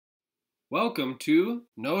Welcome to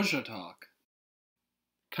Noja Talk.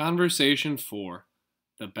 Conversation 4,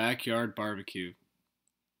 the Backyard Barbecue.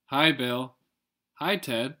 Hi, Bill. Hi,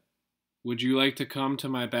 Ted. Would you like to come to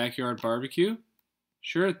my backyard barbecue?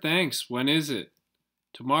 Sure, thanks. When is it?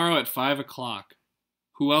 Tomorrow at 5 o'clock.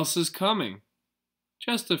 Who else is coming?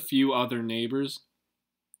 Just a few other neighbors.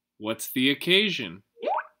 What's the occasion?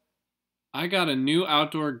 I got a new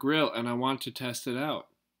outdoor grill and I want to test it out.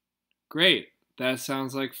 Great, that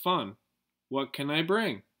sounds like fun. What can I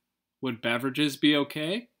bring? Would beverages be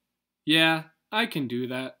okay? Yeah, I can do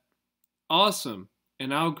that. Awesome,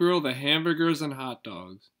 and I'll grill the hamburgers and hot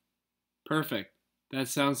dogs. Perfect, that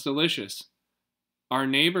sounds delicious. Our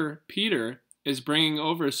neighbor, Peter, is bringing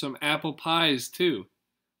over some apple pies too.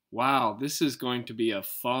 Wow, this is going to be a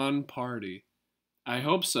fun party. I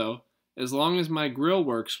hope so, as long as my grill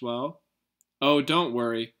works well. Oh, don't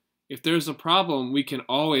worry. If there's a problem, we can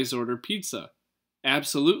always order pizza.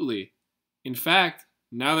 Absolutely. In fact,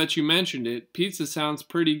 now that you mentioned it, pizza sounds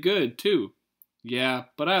pretty good too. Yeah,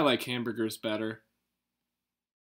 but I like hamburgers better.